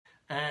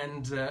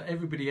and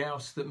everybody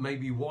else that may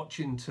be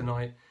watching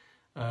tonight.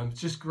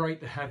 It's just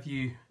great to have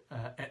you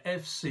at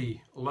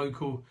FC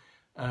Local.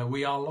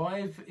 We are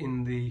live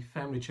in the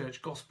Family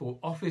Church Gospel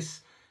office,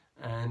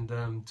 and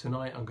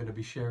tonight I'm going to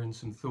be sharing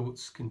some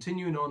thoughts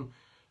continuing on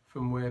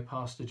from where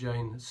Pastor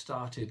Jane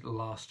started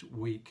last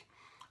week.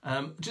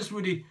 Just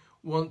really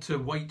want to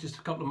wait just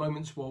a couple of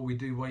moments while we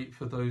do wait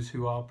for those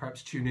who are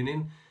perhaps tuning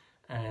in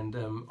and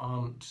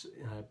aren't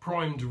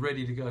primed,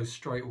 ready to go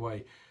straight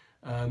away.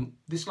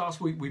 This last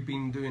week we've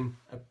been doing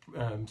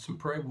some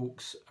prayer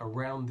walks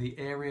around the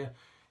area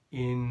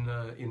in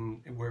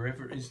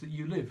wherever it is that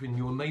you live, in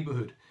your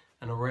neighbourhood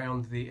and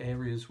around the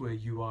areas where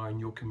you are in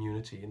your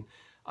community. And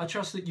I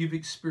trust that you've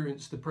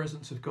experienced the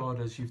presence of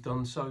God as you've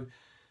done so,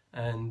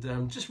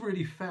 and just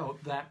really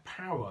felt that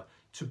power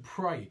to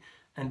pray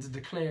and to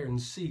declare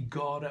and see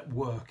God at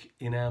work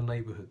in our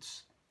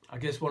neighbourhoods. I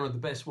guess one of the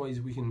best ways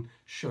we can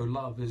show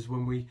love is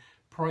when we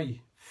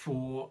pray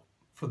for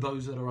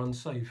those that are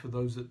unsaved, for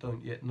those that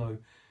don't yet know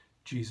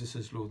Jesus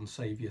as Lord and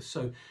Saviour.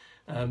 So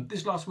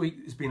this last week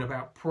has been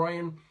about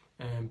praying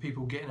and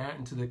people getting out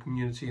into the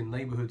community and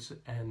neighbourhoods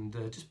and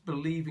just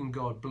believing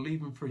God,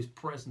 believing for His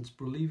presence,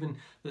 believing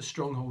that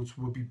strongholds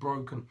will be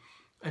broken,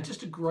 and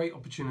just a great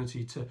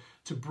opportunity to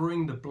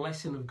bring the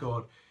blessing of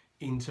God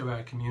into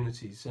our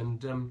communities.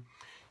 And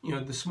you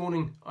know, this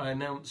morning I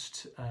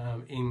announced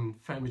in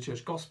Family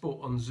Church Gospel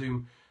on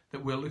Zoom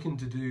that we're looking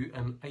to do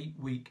an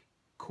 8-week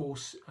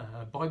course,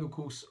 Bible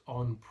course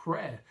on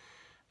prayer,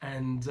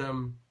 and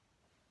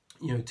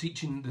you know, the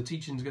teaching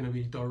is going to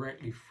be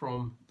directly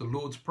from the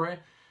Lord's Prayer,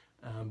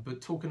 but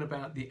talking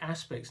about the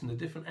aspects and the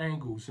different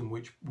angles in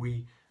which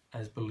we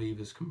as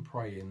believers can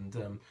pray.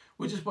 And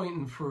we're just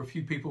waiting for a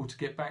few people to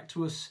get back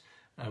to us.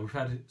 We've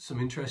had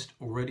some interest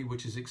already,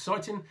 which is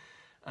exciting,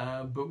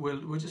 but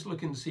we're just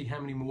looking to see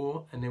how many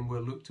more, and then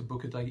we'll look to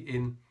book a date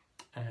in,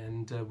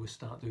 and we'll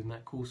start doing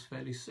that course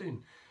fairly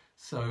soon.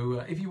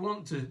 So if you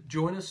want to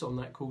join us on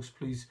that course,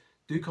 please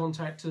do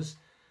contact us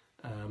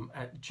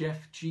at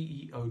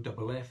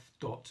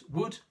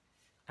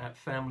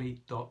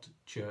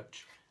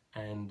geoff.wood@family.church,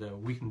 and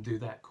we can do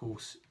that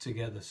course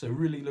together. So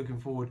really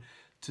looking forward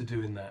to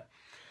doing that.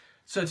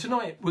 So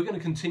tonight we're going to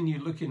continue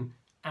looking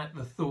at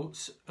the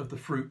thoughts of the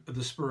fruit of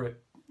the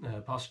Spirit.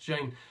 Pastor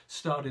Jane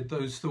started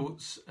those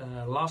thoughts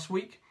last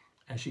week,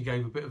 and she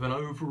gave a bit of an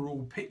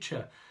overall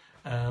picture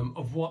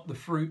of what the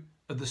fruit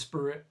of the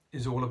Spirit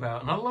is all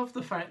about. And I love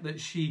the fact that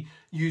she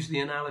used the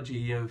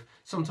analogy of,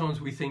 sometimes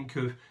we think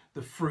of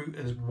the fruit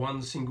as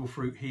one single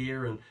fruit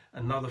here and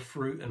another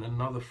fruit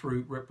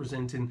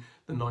representing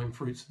the 9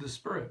 fruits of the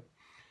Spirit.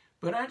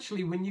 But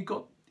actually, when you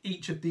got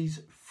each of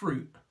these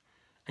fruit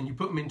and you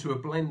put them into a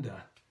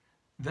blender,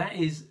 that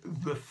is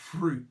the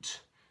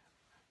fruit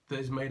that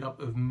is made up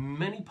of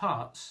many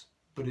parts,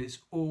 but it's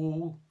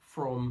all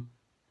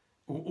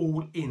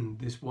in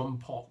this one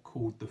pot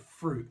called the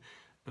fruit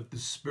of the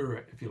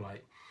Spirit, if you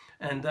like.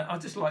 And I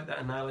just like that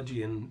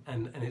analogy, and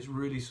it's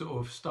really sort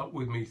of stuck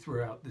with me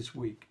throughout this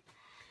week.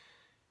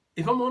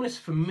 If I'm honest,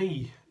 for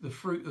me, the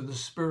fruit of the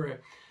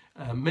Spirit,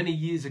 many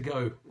years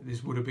ago,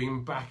 this would have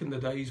been back in the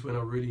days when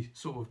I really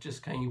sort of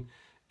just came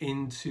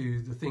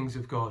into the things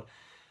of God,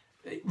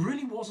 it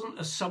really wasn't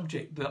a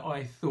subject that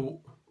I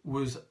thought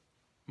was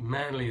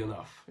manly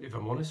enough, if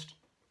I'm honest.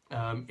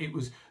 It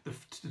was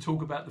to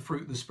talk about the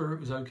fruit of the Spirit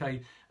was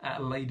okay at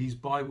a ladies'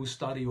 Bible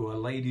study or a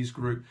ladies'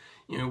 group.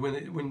 You know,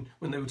 when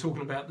they were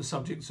talking about the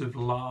subjects of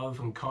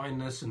love and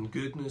kindness and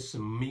goodness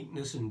and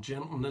meekness and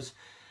gentleness,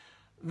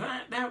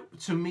 that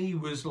to me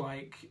was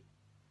like,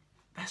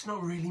 that's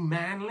not really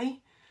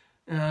manly.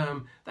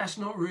 That's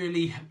not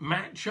really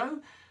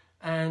macho.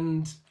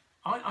 And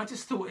I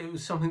just thought it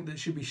was something that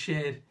should be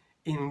shared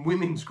in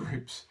women's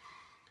groups.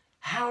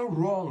 How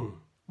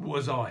wrong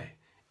was I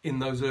in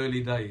those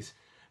early days?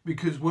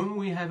 Because when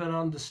we have an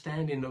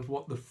understanding of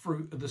what the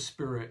fruit of the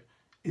Spirit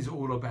is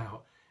all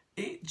about,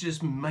 it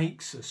just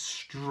makes us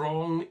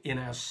strong in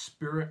our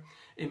spirit.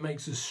 It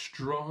makes us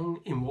strong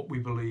in what we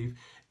believe.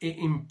 It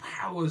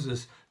empowers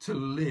us to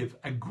live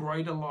a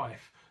greater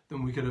life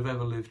than we could have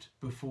ever lived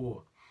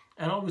before.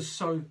 And I was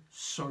so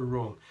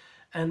wrong.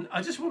 And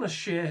I just want to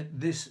share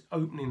this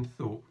opening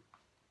thought.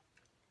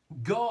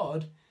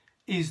 God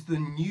is the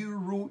new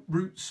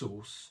root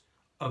source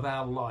of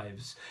our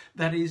lives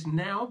that is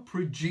now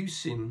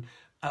producing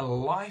a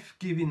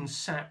life-giving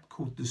sap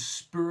called the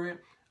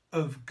Spirit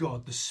of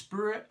God, the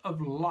Spirit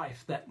of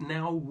life that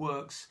now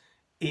works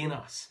in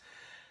us.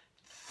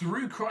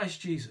 Through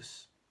Christ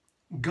Jesus,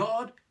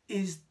 God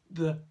is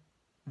the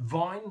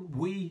vine,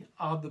 we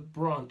are the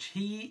branch.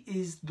 He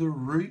is the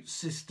root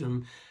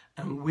system,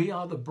 and we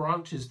are the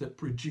branches that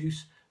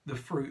produce the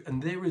fruit.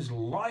 And there is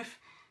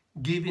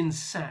life-giving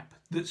sap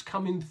that's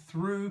coming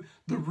through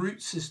the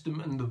root system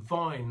and the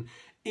vine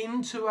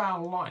into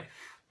our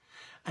life.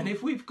 And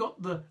if we've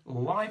got the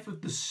life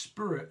of the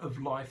Spirit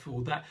of life,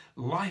 or that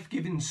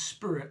life-giving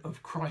Spirit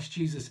of Christ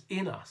Jesus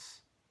in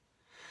us,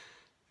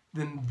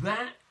 then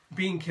that,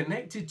 being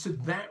connected to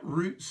that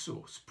root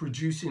source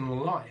producing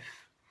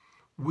life,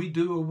 we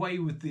do away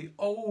with the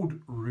old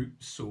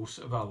root source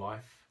of our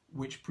life,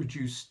 which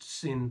produced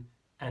sin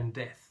and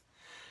death.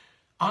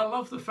 I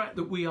love the fact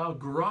that we are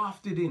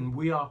grafted in,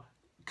 we are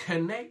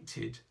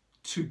connected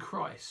to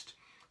Christ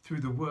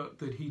through the work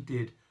that he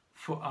did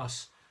for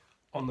us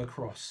on the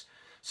cross.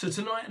 So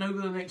tonight and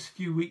over the next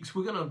few weeks,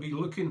 we're going to be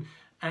looking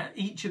at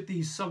each of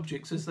these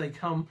subjects as they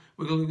come.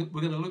 We're going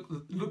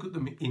to look at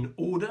them in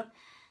order.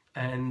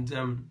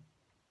 And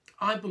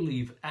I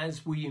believe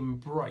as we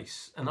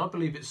embrace, and I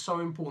believe it's so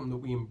important that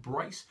we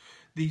embrace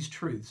these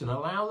truths and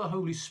allow the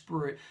Holy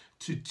Spirit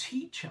to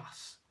teach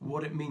us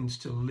what it means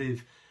to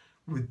live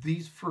with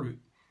these fruit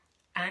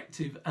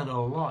active and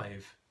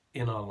alive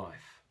in our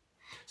life.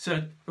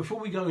 So before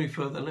we go any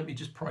further, let me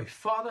just pray.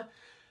 Father,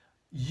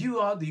 you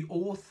are the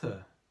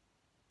author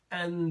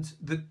and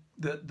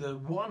the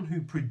one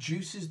who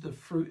produces the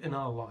fruit in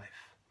our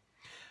life.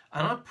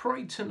 And I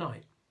pray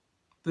tonight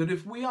that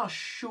if we are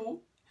short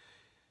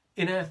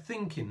in our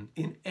thinking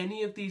in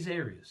any of these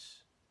areas,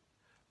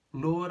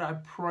 Lord, I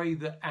pray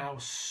that our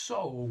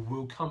soul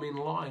will come in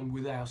line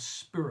with our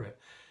spirit,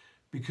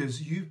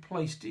 because you've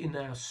placed in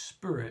our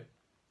spirit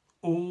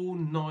all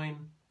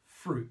 9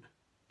 fruit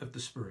of the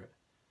Spirit.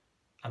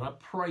 And I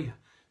pray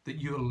that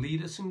you'll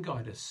lead us and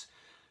guide us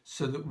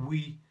so that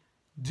we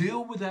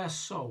deal with our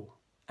soul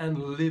and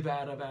live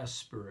out of our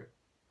spirit.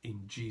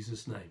 In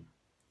Jesus' name,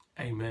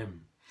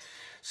 amen.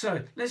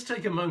 So let's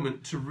take a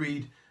moment to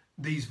read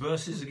these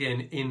verses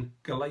again in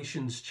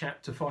Galatians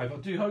chapter 5. I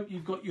do hope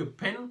you've got your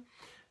pen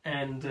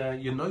and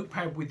your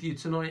notepad with you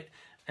tonight,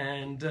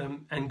 and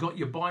got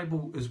your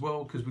Bible as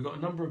well, because we've got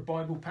a number of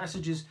Bible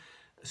passages,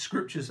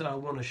 scriptures that I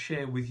want to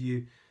share with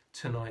you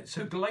tonight.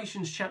 So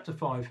Galatians chapter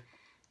 5,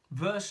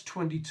 verse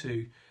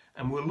 22,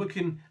 and we're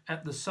looking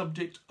at the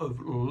subject of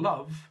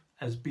love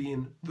as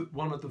being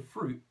one of the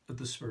fruit of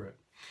the Spirit.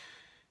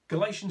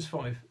 Galatians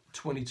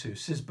 5:22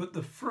 says, "But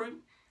the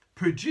fruit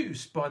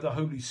produced by the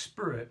Holy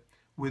Spirit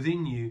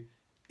within you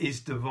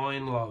is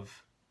divine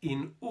love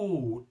in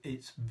all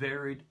its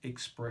varied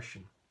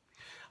expression."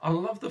 I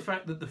love the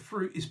fact that the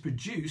fruit is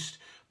produced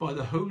by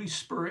the Holy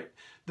Spirit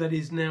that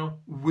is now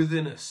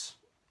within us.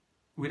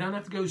 We don't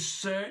have to go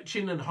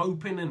searching and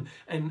hoping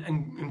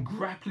and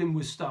grappling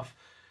with stuff.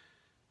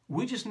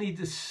 We just need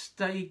to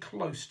stay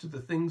close to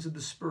the things of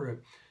the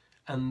Spirit,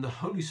 and the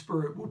Holy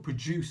Spirit will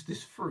produce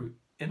this fruit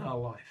in our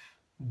life.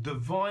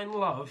 Divine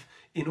love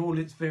in all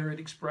its varied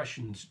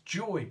expressions.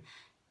 Joy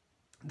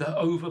that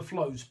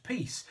overflows.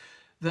 Peace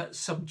that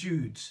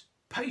subdues.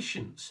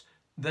 Patience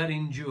that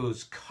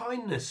endures.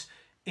 Kindness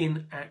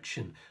in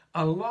action.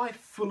 A life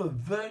full of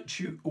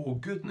virtue or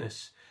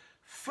goodness.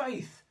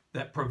 Faith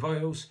that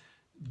prevails.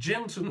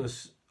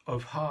 Gentleness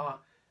of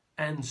heart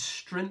and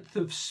strength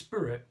of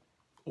spirit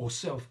or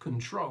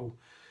self-control.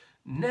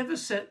 Never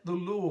set the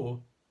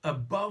law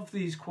above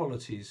these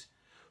qualities,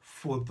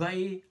 for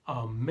they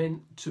are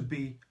meant to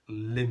be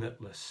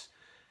limitless.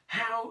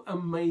 How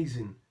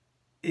amazing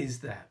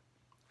is that?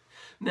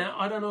 Now,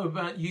 I don't know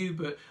about you,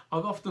 but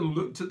I've often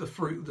looked at the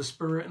fruit of the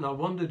Spirit and I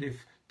wondered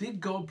did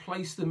God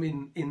place them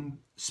in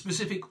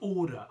specific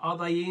order? Are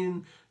they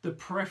in the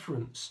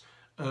preference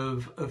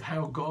of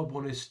how God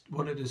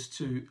wanted us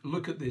to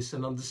look at this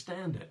and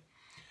understand it?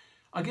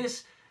 I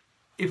guess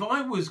if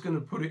I was going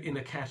to put it in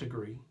a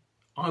category,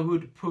 I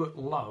would put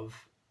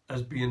love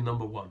as being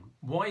number 1.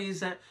 Why is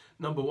that?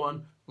 Number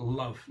 1,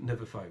 love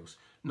never fails.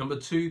 Number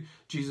 2,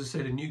 Jesus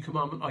said, "A new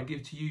commandment I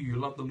give to you. You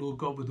love the Lord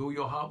God with all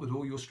your heart, with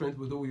all your strength,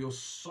 with all your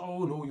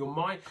soul and all your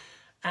might,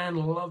 and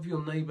love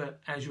your neighbor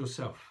as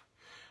yourself.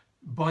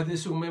 By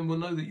this all men will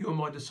know that you are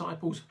my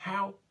disciples."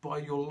 How? By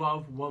your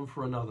love one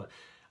for another.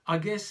 I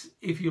guess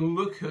if you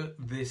look at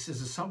this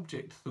as a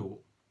subject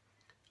thought,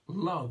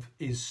 love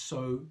is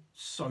so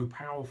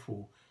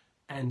powerful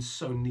and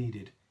so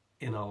needed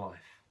in our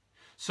life.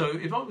 So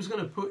if I was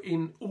going to put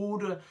in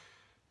order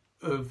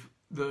of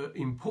the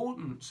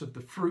importance of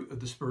the fruit of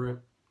the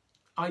Spirit,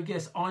 I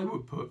guess I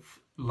would put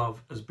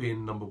love as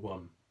being number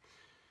 1.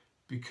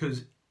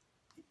 Because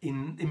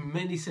in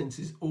many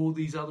senses, all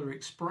these other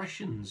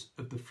expressions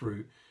of the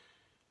fruit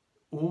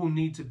all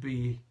need to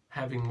be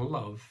having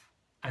love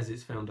as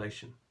its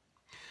foundation.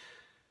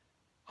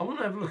 I want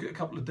to have a look at a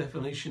couple of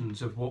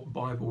definitions of what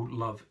Bible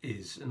love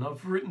is. And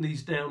I've written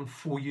these down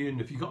for you.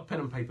 And if you've got a pen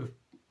and paper,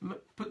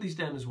 put these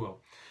down as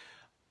well.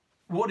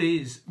 What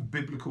is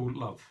biblical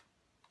love?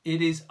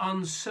 It is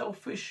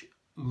unselfish,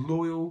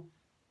 loyal,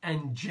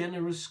 and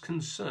generous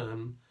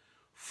concern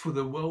for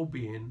the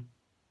well-being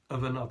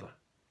of another.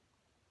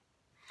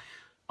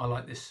 I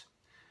like this.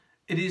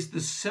 It is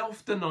the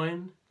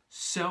self-denying,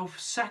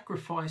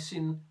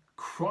 self-sacrificing,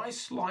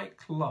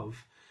 Christ-like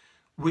love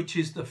which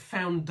is the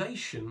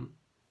foundation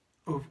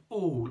of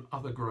all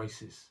other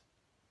graces.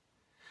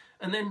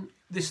 And then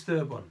this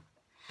third one.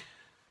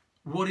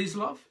 What is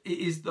love? It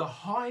is the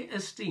high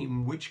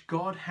esteem which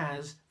God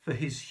has for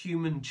his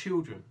human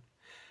children,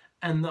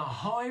 and the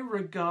high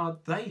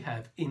regard they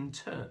have in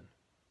turn,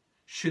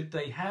 should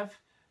they have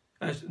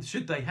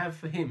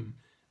for him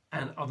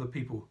and other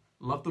people.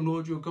 Love the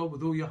Lord your God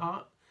with all your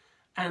heart,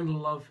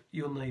 and love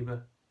your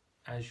neighbour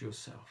as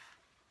yourself.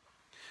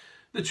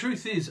 The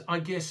truth is, I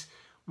guess,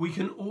 we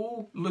can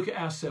all look at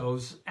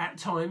ourselves at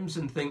times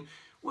and think,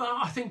 well,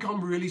 I think I'm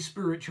really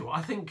spiritual.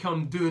 I think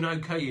I'm doing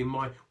okay in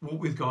my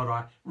walk with God.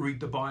 I read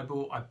the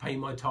Bible, I pay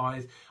my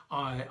tithe,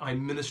 I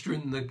minister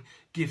in the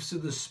gifts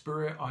of the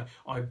Spirit,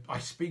 I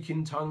speak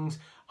in tongues,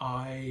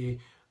 I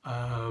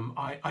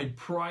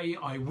pray,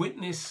 I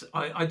witness,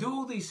 I do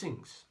all these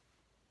things.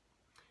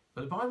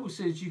 But the Bible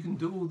says you can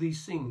do all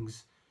these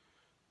things,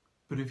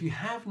 but if you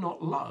have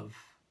not love,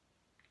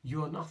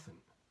 you are nothing.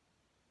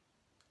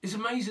 It's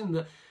amazing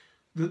that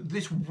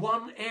this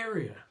one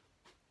area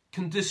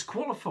can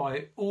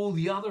disqualify all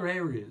the other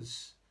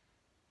areas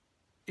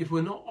if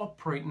we're not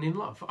operating in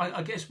love.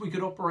 I guess we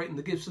could operate in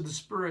the gifts of the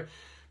Spirit,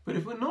 but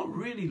if we're not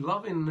really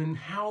loving in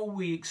how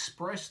we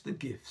express the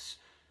gifts,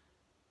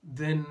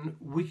 then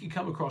we could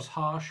come across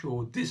harsh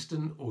or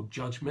distant or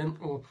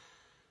judgmental.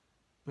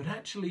 But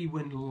actually,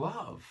 when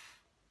love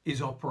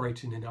is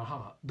operating in our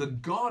heart, the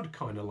God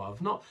kind of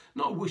love, not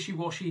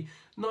wishy-washy,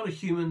 not a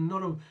human,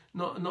 not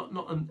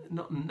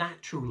a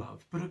natural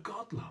love, but a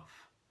God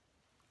love.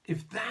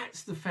 If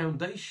that's the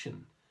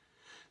foundation,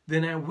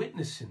 then our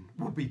witnessing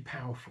will be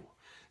powerful.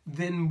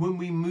 Then when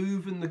we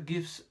move in the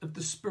gifts of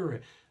the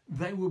Spirit,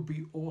 they will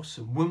be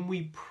awesome. When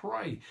we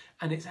pray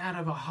and it's out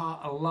of a heart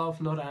of love,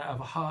 not out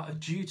of a heart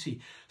of duty,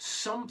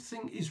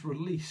 something is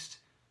released.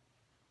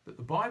 But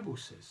the Bible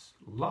says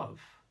love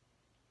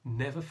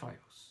never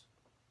fails.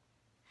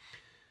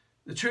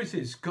 The truth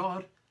is,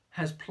 God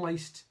has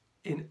placed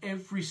in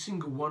every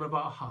single one of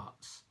our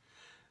hearts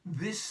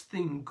this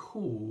thing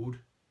called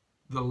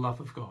the love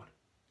of God.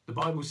 The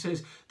Bible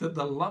says that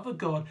the love of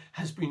God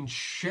has been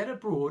shed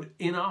abroad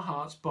in our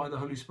hearts by the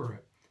Holy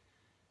Spirit.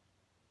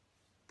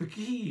 The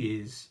key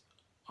is,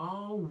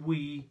 are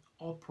we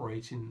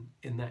operating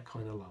in that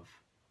kind of love?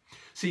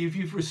 See, if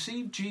you've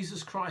received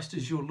Jesus Christ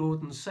as your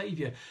Lord and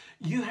Savior,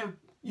 you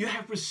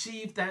have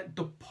received that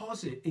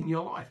deposit in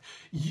your life.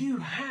 You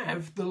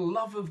have the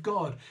love of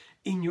God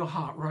in your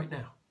heart right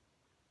now.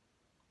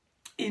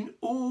 In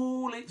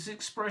all its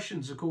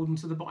expressions, according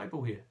to the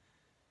Bible here,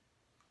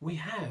 we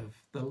have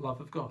the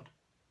love of God.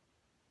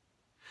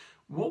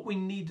 What we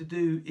need to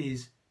do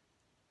is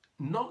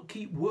not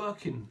keep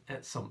working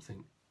at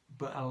something,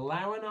 but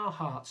allowing our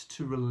hearts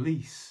to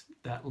release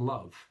that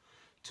love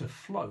to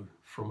flow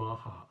from our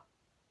heart.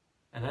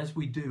 And as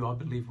we do, I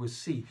believe we'll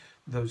see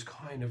those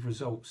kind of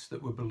results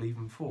that we're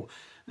believing for.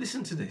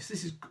 Listen to this.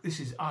 This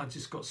is. I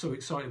just got so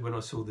excited when I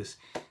saw this.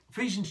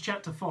 Ephesians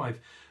chapter 5,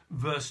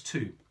 verse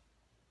 2.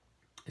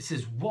 It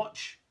says,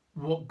 watch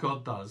what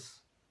God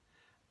does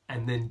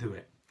and then do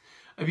it.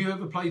 Have you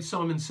ever played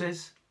Simon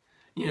Says?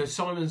 You know,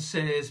 Simon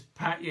Says,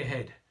 pat your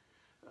head.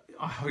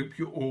 I hope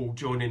you're all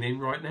joining in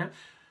right now.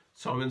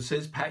 Simon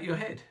Says, pat your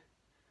head.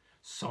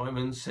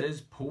 Simon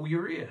Says, pull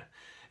your ear.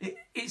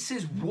 It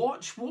says,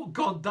 watch what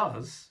God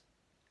does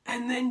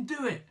and then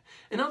do it.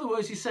 In other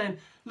words, he's saying,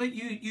 look,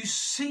 you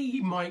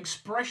see my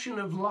expression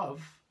of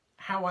love,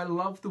 how I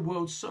love the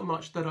world so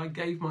much that I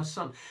gave my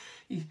son.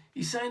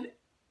 He's saying,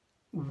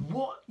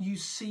 what you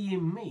see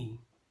in me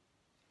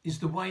is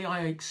the way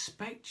I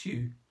expect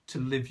you to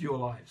live your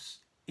lives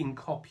in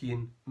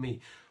copying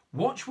me.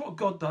 Watch what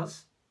God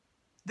does,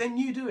 then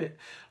you do it.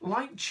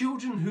 Like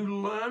children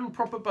who learn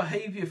proper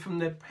behavior from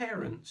their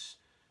parents,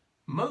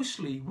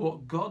 mostly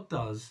what God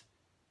does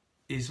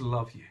is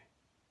love you.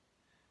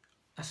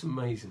 That's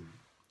amazing.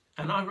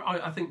 And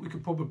I think we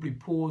could probably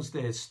pause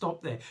there,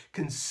 stop there.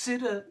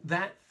 Consider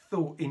that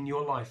thought in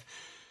your life.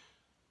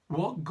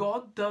 What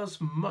God does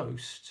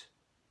most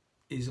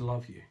is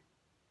love you.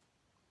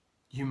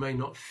 You may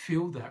not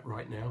feel that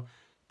right now,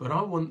 but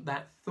I want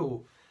that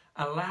thought.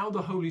 Allow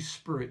the Holy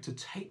Spirit to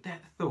take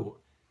that thought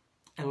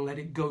and let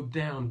it go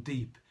down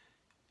deep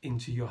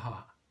into your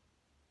heart.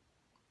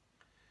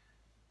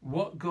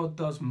 What God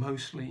does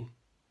mostly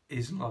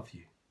is love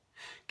you.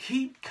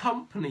 Keep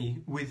company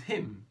with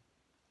him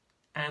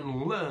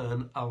and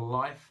learn a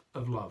life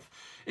of love.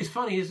 It's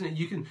funny, isn't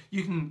it?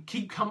 You can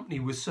keep company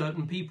with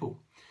certain people.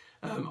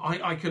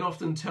 I can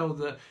often tell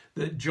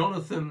that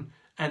Jonathan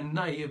and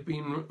Nay have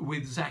been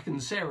with Zach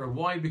and Sarah.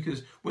 Why?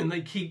 Because when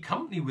they keep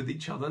company with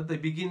each other, they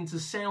begin to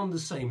sound the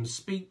same,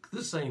 speak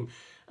the same,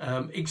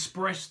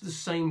 express the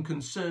same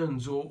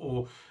concerns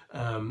or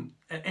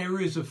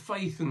areas of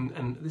faith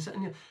and this.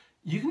 And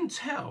you can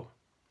tell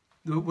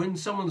that when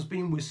someone's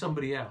been with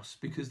somebody else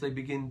because they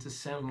begin to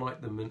sound like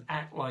them and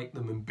act like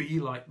them and be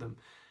like them.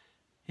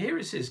 Here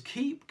it says,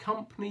 keep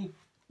company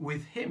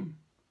with him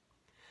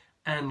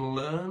and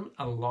learn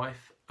a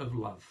life of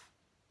love.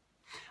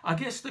 I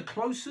guess the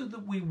closer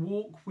that we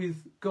walk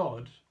with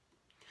God,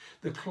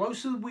 the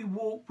closer we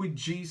walk with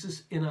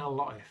Jesus in our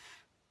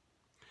life,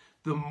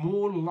 the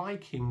more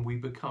like him we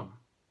become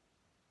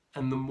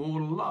and the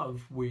more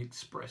love we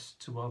express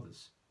to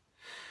others.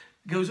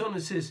 It goes on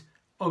and says,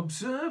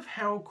 observe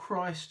how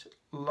Christ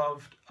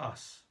loved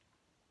us.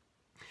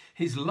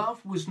 His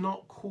love was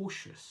not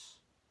cautious,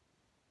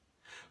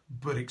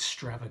 but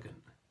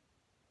extravagant.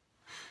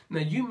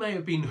 Now, you may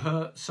have been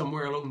hurt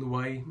somewhere along the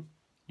way.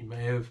 You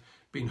may have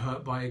been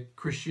hurt by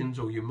Christians,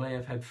 or you may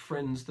have had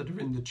friends that are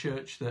in the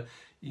church that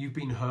you've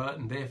been hurt,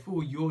 and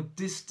therefore you're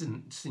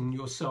distancing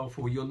yourself,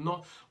 or you're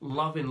not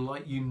loving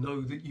like you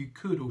know that you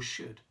could or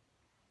should.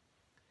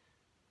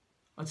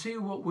 I tell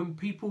you what, when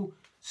people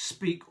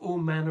speak all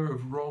manner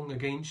of wrong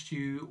against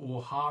you,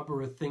 or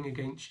harbour a thing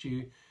against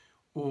you,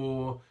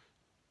 or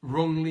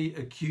wrongly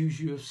accuse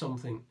you of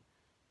something,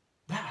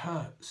 that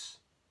hurts.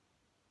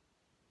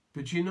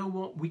 But you know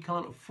what? We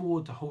can't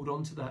afford to hold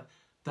on to that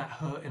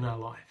hurt in our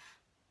life.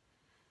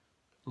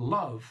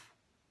 Love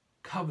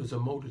covers a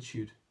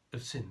multitude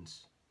of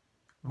sins.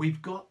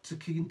 We've got to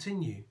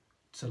continue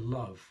to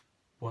love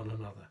one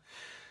another.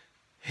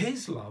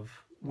 His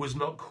love was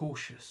not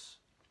cautious,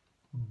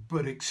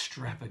 but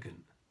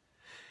extravagant.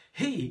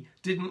 He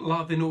didn't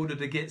love in order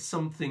to get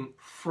something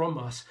from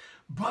us,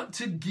 but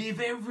to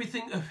give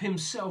everything of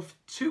himself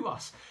to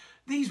us.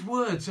 These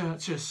words are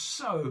just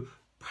so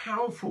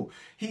powerful.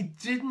 He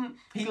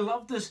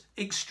loved us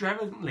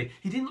extravagantly.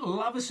 He didn't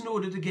love us in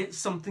order to get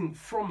something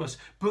from us,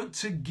 but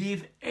to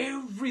give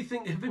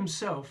everything of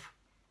himself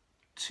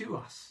to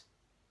us.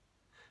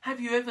 Have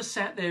you ever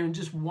sat there and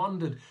just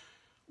wondered,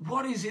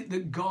 what is it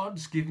that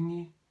God's given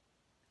you?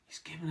 He's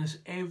given us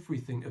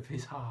everything of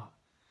his heart.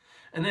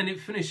 And then it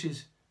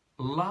finishes,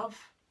 love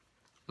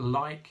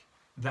like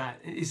that.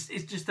 It's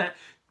just that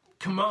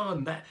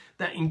command,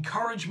 that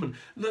encouragement.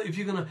 Look, if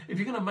you're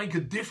gonna make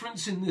a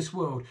difference in this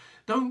world,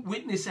 don't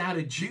witness out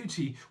of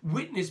duty.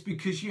 Witness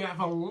because you have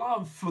a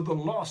love for the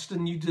lost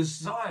and you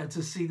desire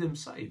to see them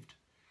saved.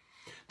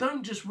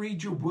 Don't just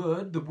read your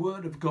word, the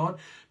word of God,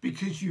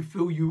 because you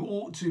feel you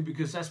ought to,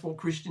 because that's what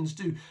Christians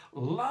do.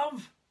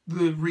 Love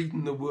the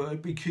reading the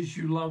word because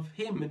you love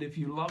him, and if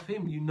you love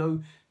him, you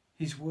know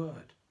his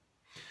word.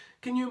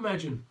 Can you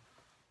imagine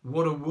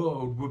what a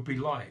world would be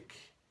like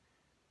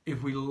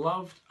if we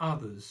loved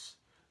others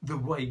the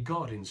way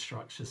God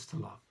instructs us to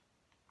love?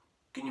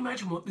 Can you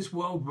imagine what this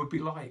world would be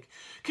like?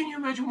 Can you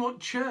imagine what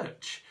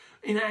church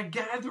in our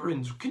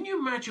gatherings, can you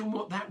imagine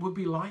what that would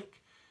be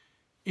like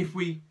if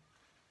we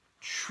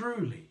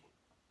truly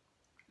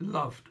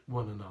loved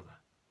one another?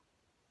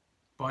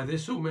 By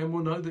this all men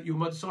will know that you're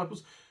my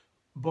disciples,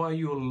 by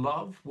your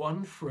love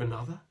one for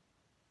another.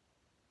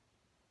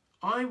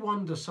 I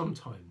wonder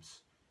sometimes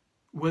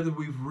whether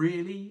we've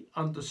really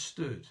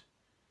understood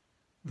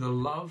the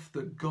love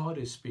that God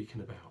is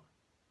speaking about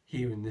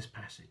here in this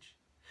passage.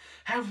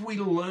 Have we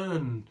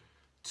learned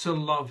to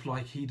love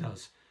like he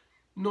does?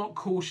 Not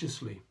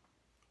cautiously,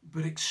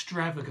 but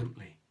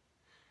extravagantly,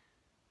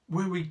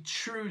 where we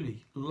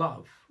truly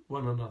love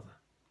one another.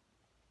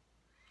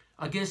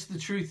 I guess the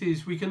truth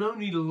is we can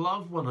only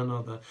love one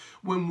another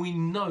when we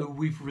know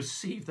we've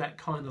received that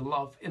kind of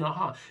love in our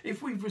heart.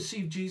 If we've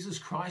received Jesus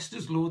Christ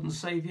as Lord and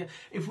Saviour,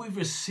 if we've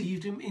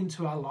received him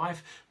into our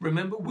life,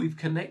 remember we've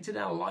connected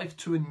our life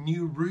to a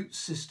new root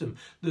system,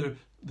 the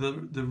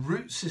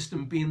root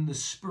system being the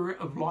spirit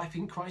of life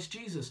in Christ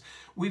Jesus.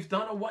 We've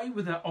done away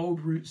with that old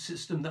root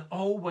system, that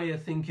old way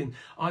of thinking,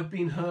 I've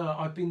been hurt,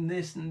 I've been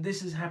this, and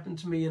this has happened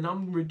to me, and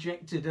I'm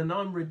rejected, and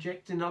I'm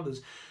rejecting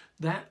others.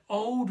 That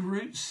old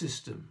root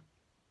system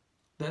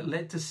that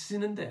led to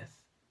sin and death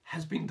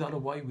has been done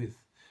away with.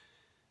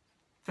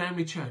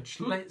 Family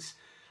church, let's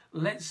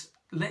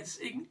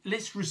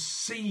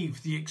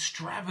receive the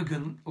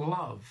extravagant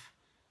love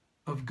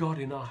of God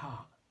in our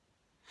heart.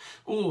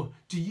 Or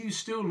do you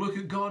still look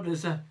at God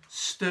as a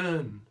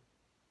stern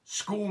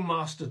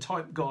schoolmaster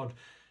type God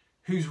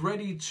who's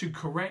ready to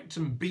correct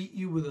and beat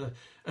you with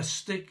a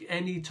stick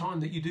any time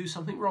that you do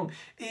something wrong?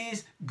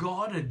 Is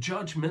God a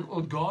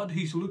judgmental God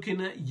who's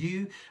looking at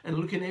you and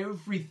looking at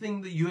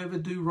everything that you ever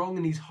do wrong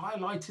and he's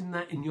highlighting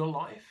that in your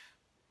life?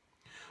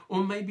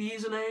 Or maybe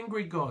he's an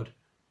angry God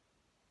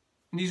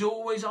and he's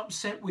always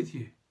upset with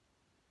you.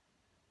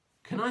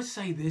 Can I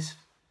say this?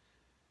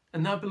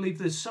 And I believe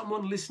there's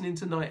someone listening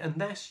tonight, and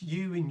that's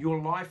you in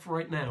your life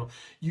right now.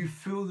 You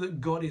feel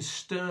that God is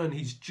stern,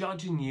 he's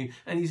judging you,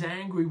 and he's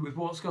angry with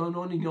what's going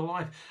on in your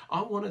life.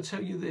 I want to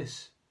tell you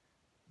this.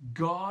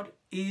 God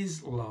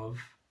is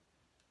love,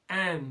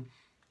 and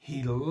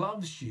he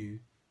loves you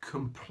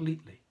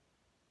completely.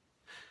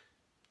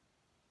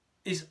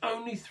 It's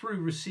only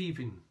through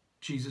receiving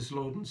Jesus,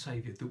 Lord and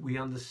Saviour, that we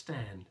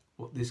understand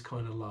what this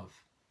kind of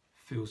love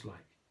feels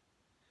like.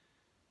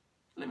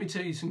 Let me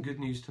tell you some good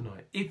news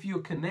tonight. If you're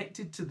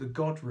connected to the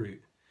God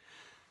root,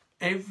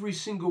 every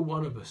single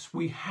one of us,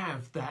 we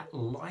have that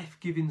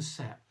life-giving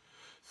sap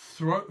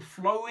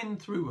flowing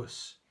through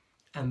us,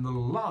 and the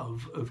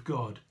love of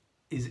God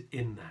is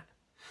in that.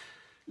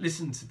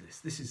 Listen to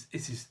this.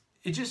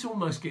 It just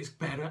almost gets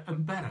better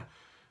and better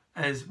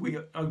as we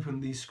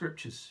open these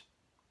scriptures.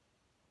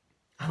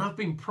 And I've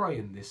been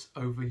praying this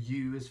over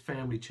you as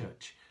family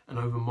church and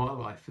over my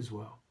life as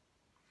well.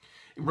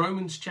 In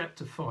Romans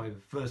chapter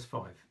 5, verse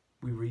 5,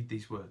 we read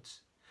these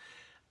words.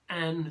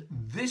 And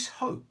this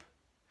hope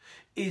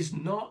is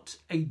not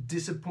a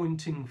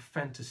disappointing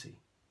fantasy,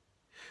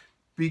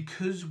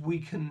 because we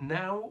can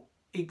now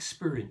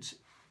experience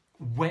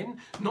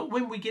not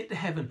when we get to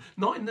heaven,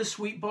 not in the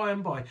sweet by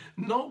and by,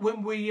 not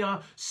when we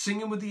are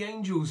singing with the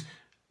angels,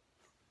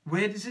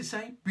 Where does it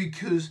say?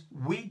 Because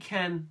we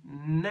can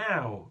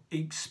now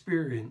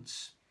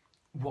experience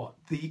what?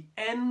 The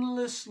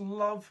endless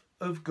love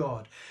of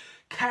God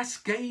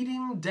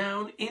cascading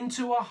down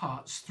into our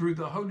hearts through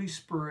the Holy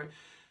Spirit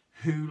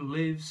who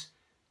lives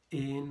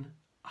in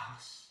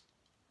us.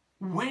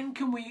 When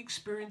can we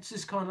experience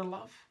this kind of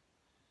love?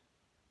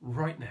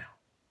 Right now.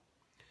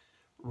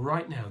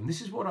 Right now. And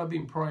this is what I've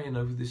been praying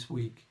over this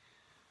week.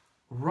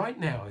 Right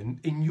now,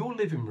 in your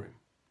living room,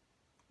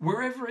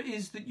 wherever it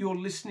is that you're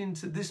listening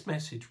to this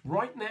message,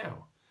 right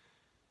now,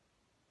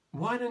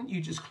 why don't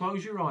you just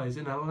close your eyes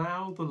and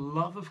allow the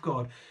love of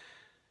God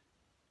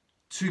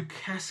to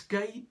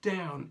cascade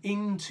down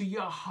into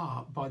your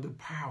heart by the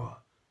power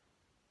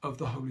of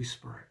the Holy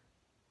Spirit.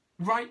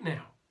 Right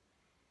now.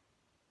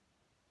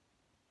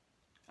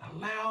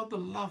 Allow the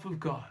love of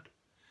God.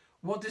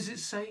 What does it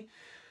say?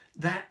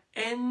 That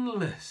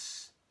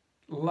endless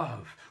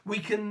love. We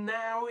can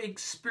now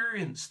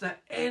experience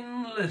that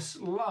endless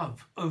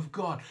love of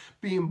God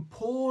being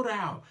poured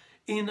out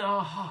in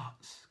our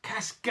hearts,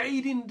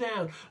 cascading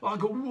down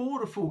like a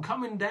waterfall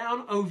coming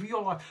down over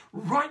your life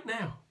right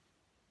now.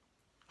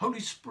 Holy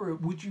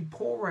Spirit, would you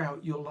pour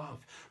out your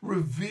love,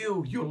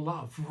 reveal your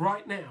love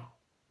right now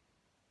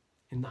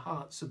in the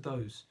hearts of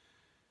those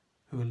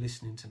who are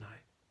listening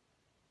tonight.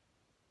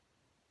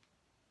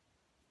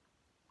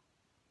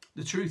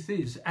 The truth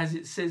is, as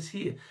it says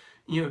here,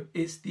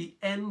 it's the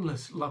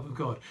endless love of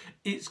God.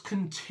 It's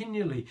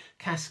continually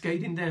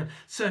cascading down.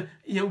 So,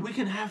 we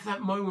can have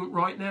that moment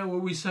right now where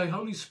we say,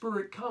 Holy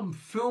Spirit, come,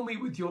 fill me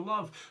with your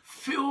love.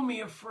 Fill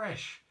me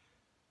afresh.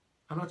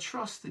 And I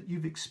trust that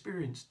you've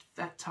experienced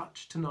that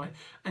touch tonight.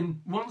 And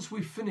once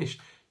we've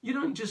finished, you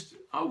don't just,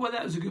 oh, well,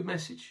 that was a good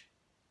message.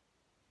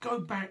 Go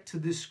back to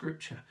this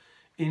scripture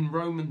in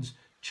Romans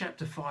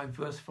chapter 5,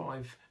 verse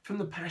 5, from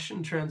the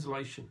Passion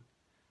Translation.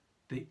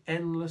 The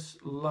endless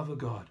love of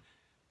God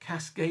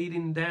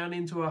cascading down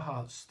into our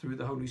hearts through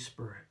the Holy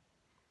Spirit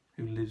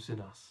who lives in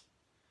us.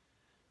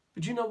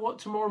 But you know what?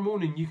 Tomorrow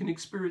morning you can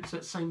experience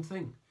that same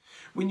thing.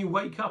 When you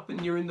wake up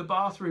and you're in the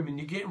bathroom and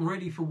you're getting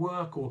ready for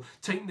work or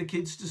taking the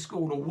kids to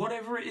school or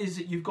whatever it is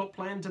that you've got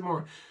planned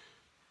tomorrow,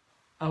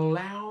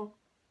 allow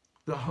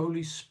the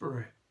Holy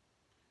Spirit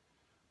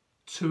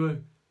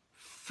to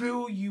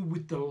fill you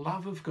with the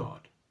love of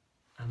God.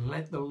 And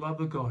let the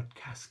love of God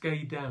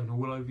cascade down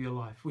all over your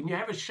life. When you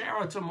have a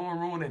shower tomorrow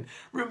morning,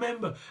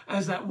 remember,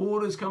 as that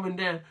water's coming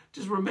down,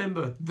 just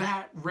remember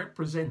that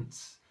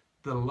represents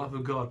the love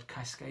of God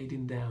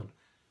cascading down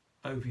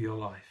over your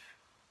life.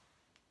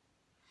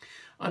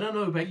 I don't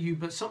know about you,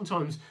 but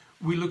sometimes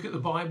we look at the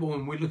Bible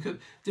and we look at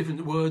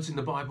different words in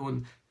the Bible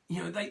and,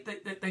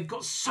 they've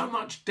got so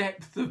much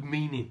depth of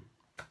meaning.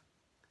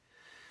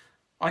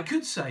 I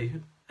could say,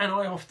 and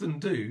I often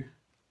do,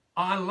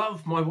 I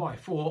love my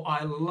wife, or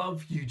I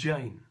love you,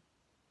 Jane.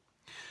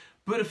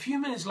 But a few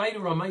minutes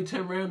later, I may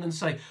turn around and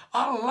say,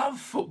 I love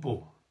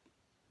football.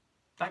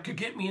 That could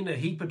get me in a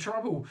heap of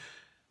trouble,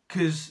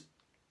 because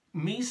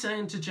me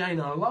saying to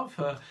Jane, I love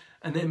her,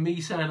 and then me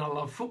saying I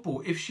love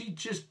football, if she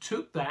just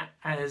took that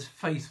as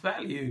face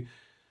value,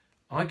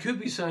 I could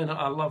be saying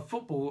I love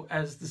football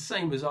as the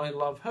same as I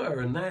love her,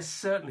 and that's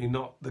certainly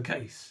not the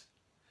case.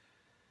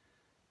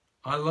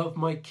 I love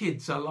my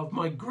kids. I love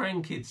my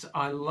grandkids.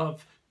 I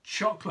love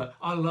chocolate.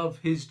 I love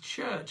his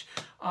church.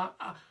 But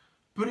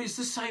it's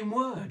the same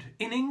word.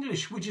 In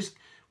English,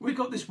 we've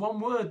got this one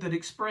word that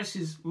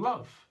expresses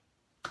love.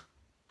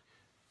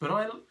 But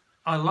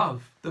I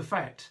love the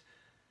fact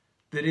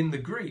that in the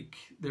Greek,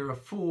 there are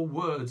 4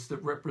 words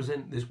that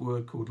represent this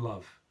word called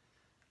love.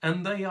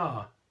 And they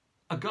are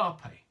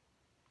agape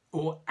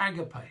or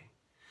agape.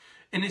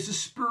 And it's a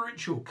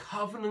spiritual,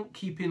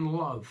 covenant-keeping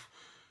love,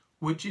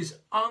 which is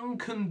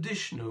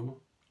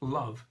unconditional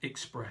love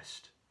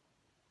expressed.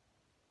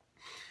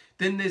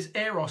 Then there's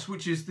eros,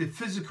 which is the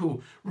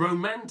physical,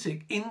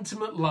 romantic,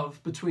 intimate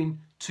love between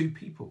 2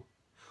 people.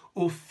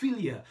 Or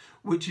philia,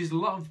 which is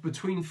love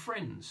between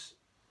friends.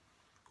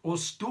 Or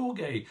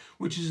storge,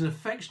 which is an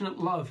affectionate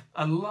love,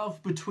 a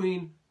love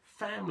between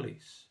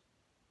families.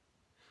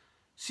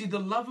 See, the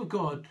love of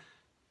God,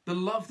 the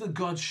love that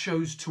God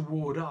shows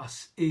toward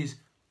us is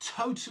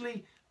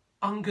totally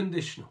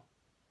unconditional.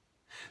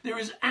 There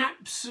is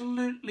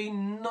absolutely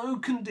no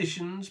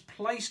conditions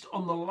placed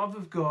on the love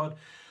of God,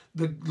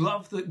 the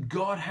love that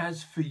God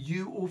has for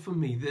you or for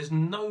me. There's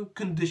no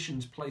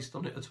conditions placed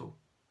on it at all.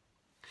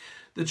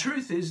 The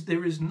truth is,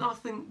 there is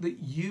nothing that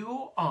you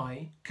or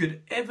I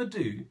could ever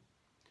do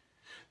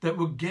that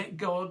would get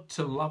God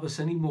to love us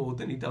any more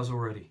than he does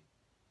already.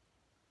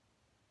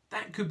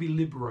 That could be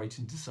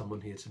liberating to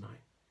someone here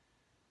tonight.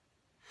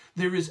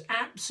 There is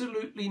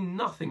absolutely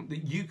nothing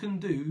that you can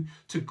do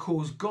to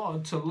cause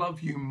God to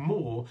love you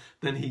more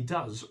than he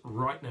does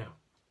right now.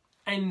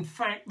 In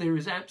fact, there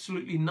is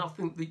absolutely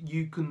nothing that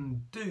you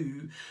can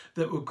do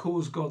that will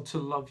cause God to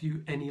love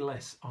you any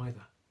less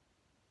either.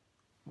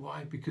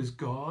 Why? Because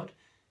God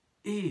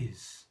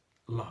is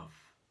love.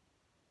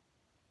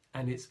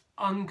 And it's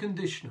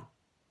unconditional.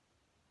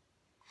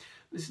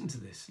 Listen to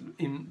this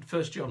in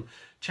 1 John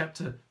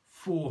chapter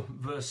 4,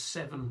 verse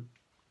 7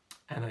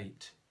 and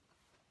 8.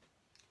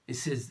 It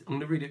says, I'm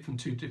going to read it from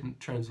two different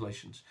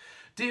translations.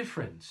 Dear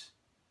friends,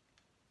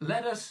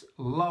 let us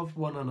love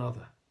one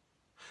another,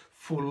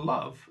 for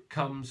love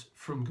comes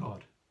from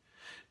God.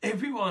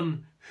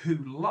 Everyone who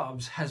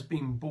loves has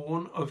been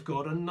born of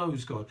God and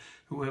knows God.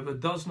 Whoever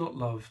does not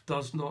love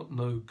does not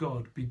know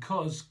God,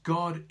 because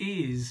God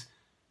is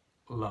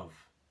love.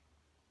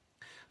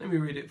 Let me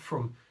read it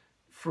from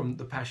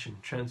the Passion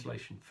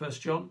Translation. 1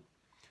 John,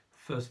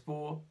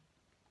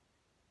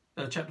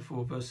 chapter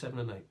 4, verse 7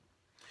 and 8.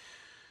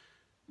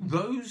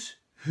 Those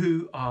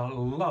who are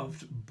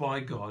loved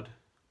by God,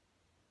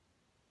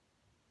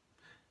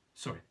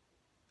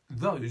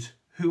 those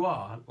who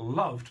are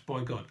loved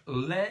by God,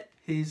 let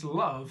his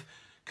love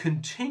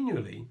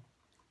continually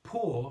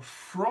pour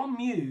from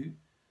you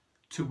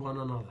to one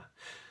another.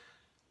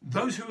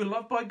 Those who are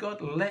loved by God,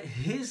 let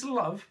his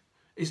love,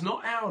 it's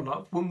not our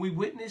love, when we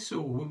witness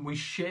or when we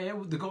share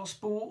the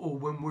gospel or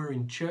when we're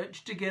in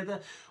church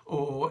together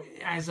or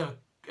as a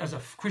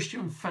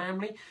Christian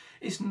family,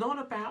 it's not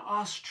about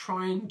us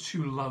trying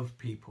to love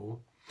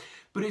people,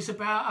 but it's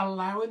about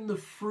allowing the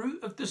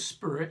fruit of the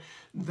Spirit,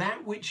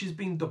 that which has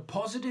been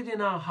deposited in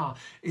our heart.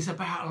 It's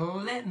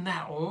about letting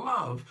that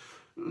love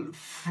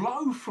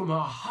flow from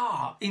our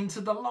heart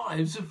into the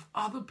lives of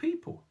other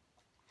people.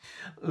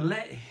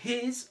 Let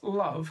his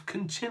love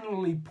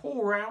continually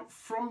pour out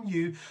from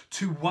you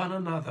to one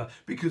another,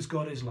 because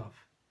God is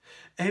love.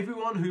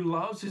 Everyone who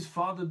loves is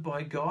fathered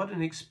by God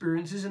and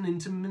experiences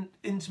an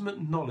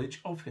intimate knowledge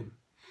of him.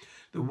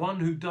 The one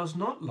who does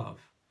not love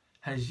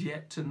has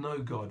yet to know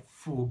God,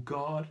 for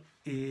God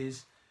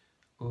is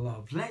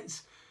love.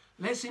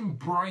 Let's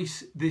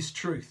embrace this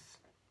truth.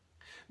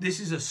 This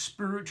is a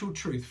spiritual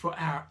truth for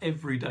our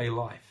everyday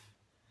life.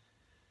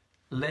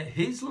 Let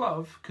his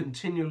love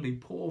continually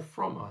pour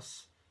from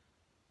us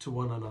to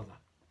one another.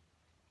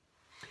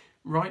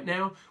 Right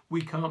now,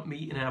 we can't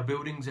meet in our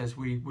buildings as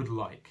we would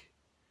like,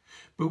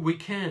 but we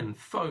can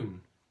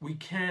phone, we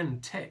can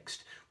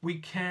text, we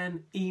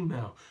can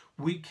email,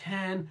 we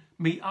can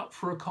meet up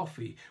for a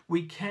coffee,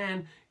 we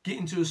can get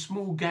into a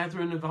small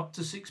gathering of up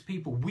to 6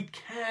 people. We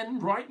can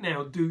right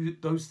now do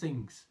those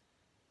things.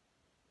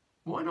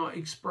 Why not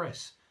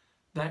express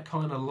that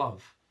kind of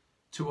love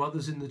to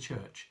others in the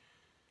church?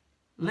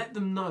 Let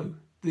them know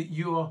that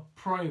you are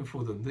praying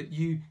for them, that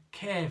you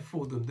care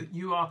for them, that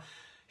you are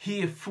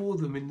here for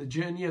them in the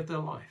journey of their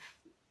life.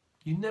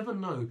 You never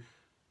know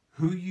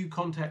who you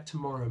contact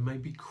tomorrow may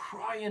be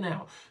crying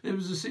out. There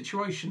was a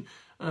situation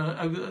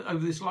over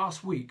this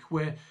last week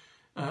where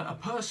a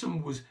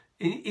person was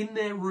in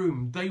their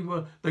room. They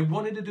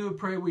wanted to do a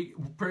prayer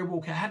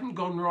walk. It hadn't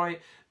gone right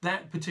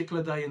that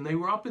particular day, and they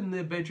were up in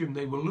their bedroom.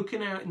 They were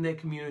looking out in their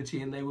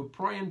community, and they were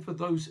praying for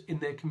those in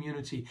their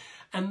community.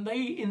 And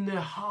they, in their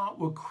heart,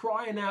 were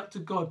crying out to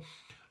God,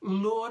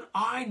 Lord,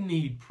 I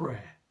need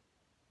prayer.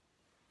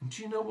 And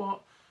do you know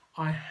what?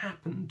 I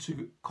happened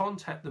to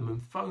contact them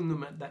and phone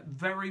them at that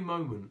very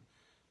moment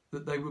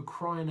that they were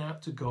crying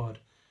out to God.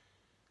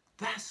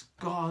 That's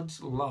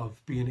God's love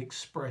being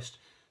expressed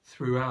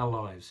through our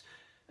lives.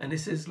 And it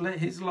says, let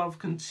his love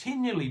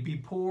continually be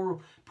pour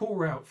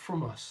out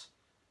from us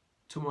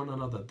to one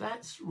another.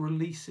 That's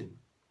releasing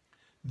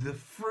the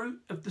fruit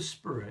of the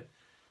Spirit,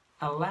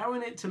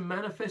 allowing it to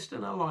manifest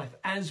in our life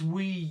as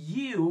we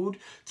yield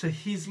to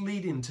his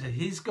leading, to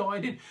his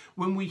guiding.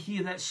 When we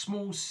hear that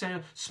small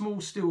sound, small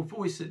still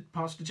voice that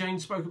Pastor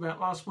James spoke about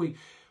last week,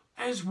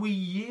 as we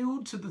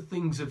yield to the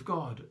things of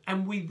God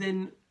and we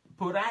then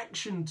put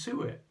action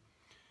to it,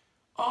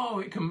 oh,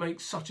 it can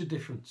make such a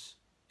difference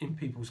in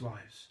people's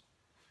lives.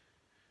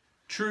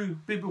 True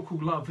biblical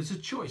love is a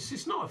choice.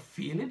 It's not a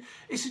feeling.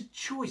 It's a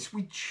choice.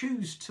 We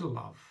choose to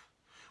love.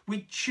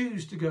 We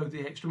choose to go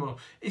the extra mile.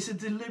 It's a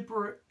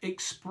deliberate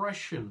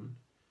expression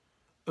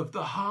of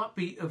the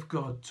heartbeat of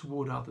God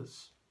toward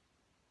others.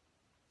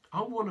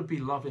 I want to be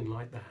loving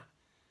like that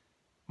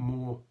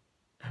more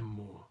and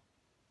more.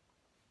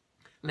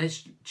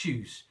 Let's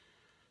choose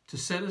to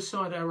set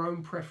aside our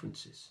own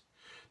preferences,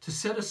 to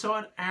set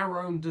aside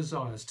our own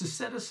desires, to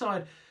set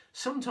aside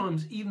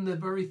sometimes even the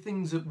very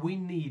things that we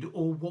need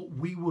or what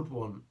we would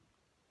want,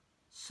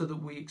 so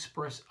that we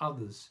express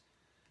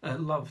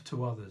love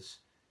to others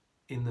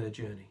in their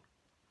journey.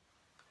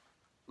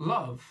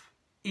 Love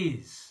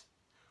is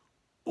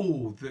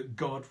all that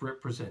God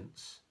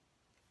represents,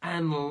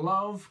 and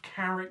love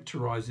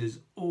characterizes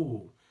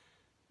all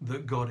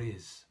that God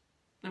is.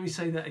 Let me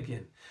say that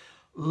again.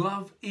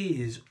 Love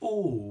is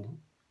all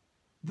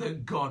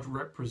that God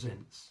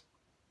represents,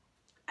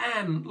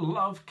 and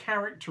love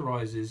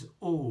characterizes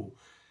all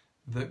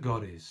that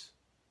God is.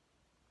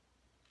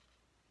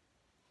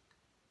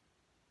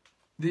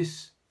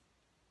 This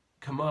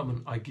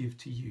commandment I give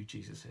to you,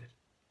 Jesus said.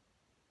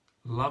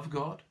 Love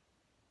God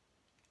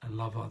and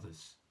love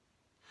others.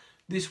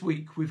 This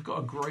week we've got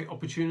a great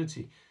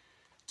opportunity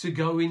to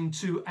go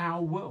into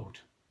our world,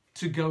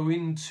 to go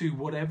into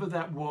whatever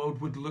that world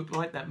would look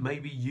like. That may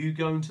be you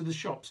going to the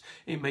shops,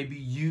 it may be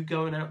you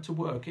going out to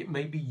work, it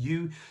may be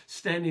you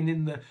standing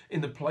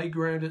in the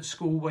playground at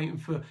school waiting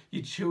for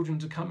your children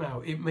to come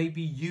out, it may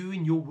be you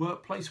in your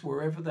workplace,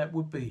 wherever that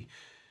would be.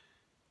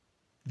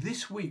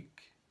 This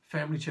week,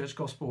 Family Church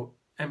Gosport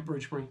and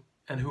Bridgebury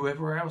and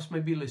whoever else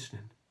may be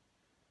listening,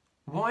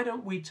 why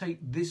don't we take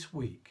this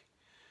week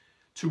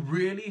to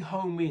really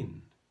home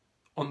in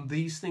on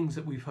these things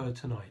that we've heard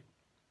tonight,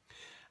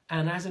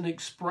 and as an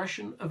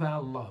expression of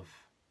our love,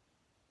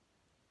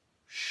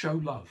 show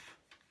love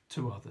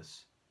to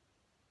others.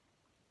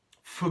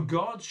 For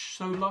God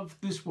so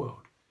loved this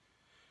world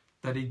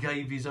that he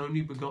gave his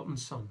only begotten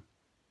Son,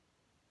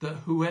 that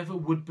whoever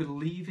would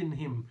believe in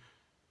him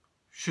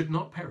should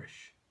not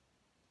perish,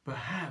 but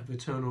have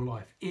eternal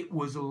life. It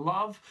was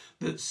love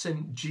that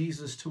sent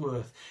Jesus to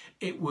earth.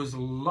 It was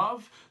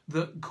love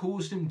that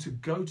caused him to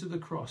go to the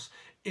cross.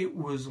 It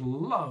was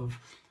love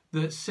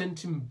that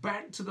sent him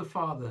back to the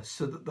Father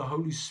so that the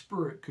Holy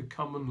Spirit could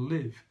come and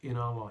live in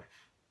our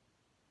life.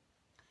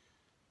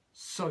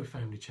 So,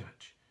 Family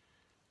Church,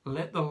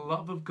 let the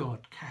love of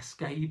God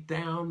cascade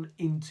down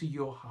into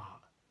your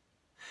heart.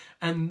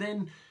 And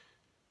then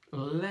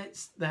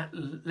let's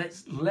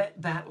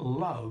let that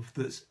love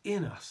that's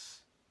in us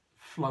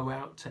flow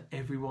out to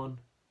everyone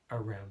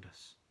around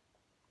us.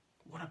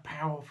 What a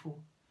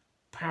powerful,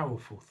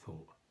 powerful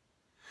thought.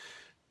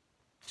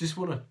 Just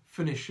want to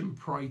finish and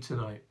pray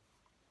tonight.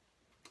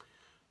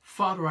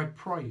 Father, I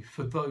pray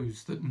for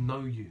those that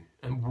know you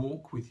and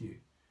walk with you.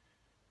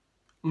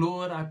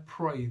 Lord, I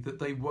pray that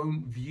they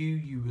won't view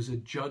you as a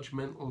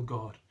judgmental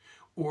God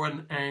or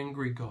an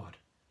angry God.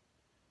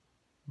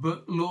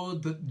 But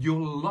Lord, that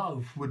your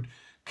love would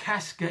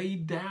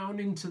cascade down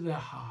into their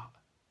heart.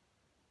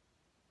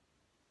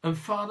 And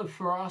Father,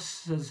 for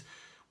us as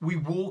we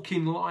walk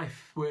in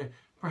life where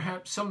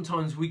perhaps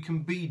sometimes we can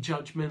be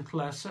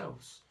judgmental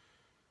ourselves,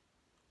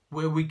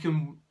 where we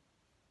can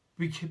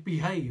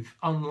behave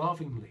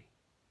unlovingly.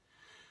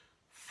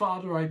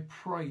 Father, I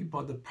pray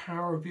by the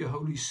power of your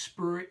Holy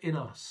Spirit in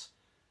us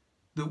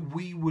that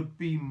we would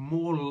be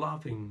more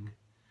loving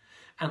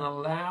and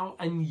allow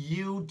and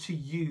yield to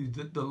you,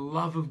 that the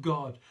love of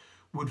God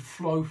would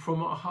flow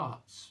from our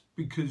hearts,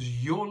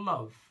 because your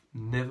love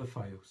never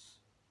fails.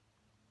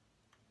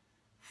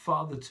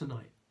 Father,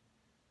 tonight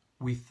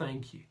we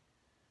thank you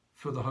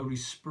for the Holy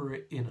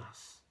Spirit in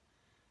us,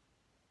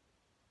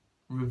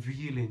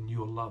 revealing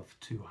your love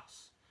to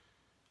us.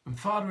 And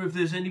Father, if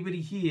there's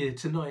anybody here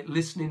tonight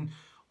listening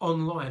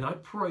online, I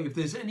pray if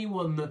there's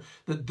anyone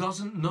that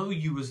doesn't know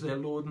you as their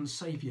Lord and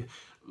Saviour,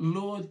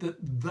 Lord, that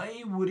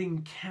they would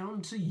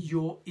encounter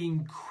your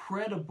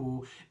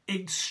incredible,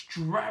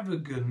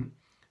 extravagant,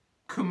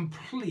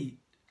 complete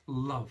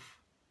love.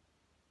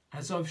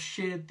 As I've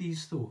shared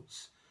these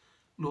thoughts,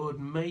 Lord,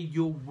 may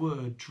your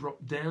word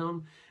drop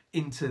down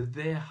into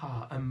their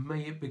heart and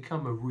may it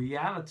become a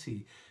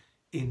reality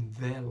in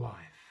their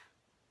life,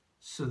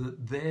 so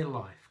that their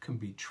life can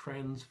be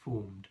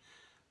transformed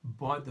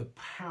by the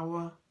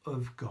power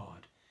of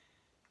God.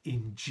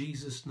 In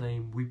Jesus'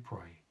 name we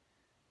pray.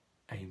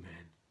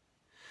 Amen.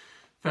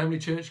 Family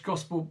Church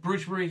Gosport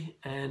Bridgebury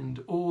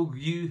and all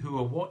you who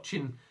are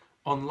watching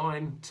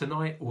online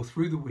tonight or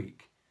through the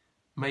week,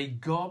 may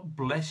God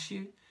bless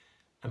you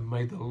and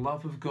may the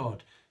love of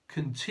God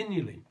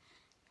continually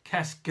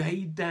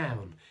cascade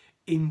down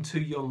into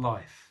your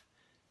life.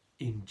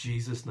 In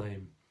Jesus'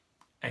 name,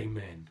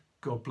 amen.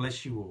 God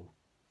bless you all.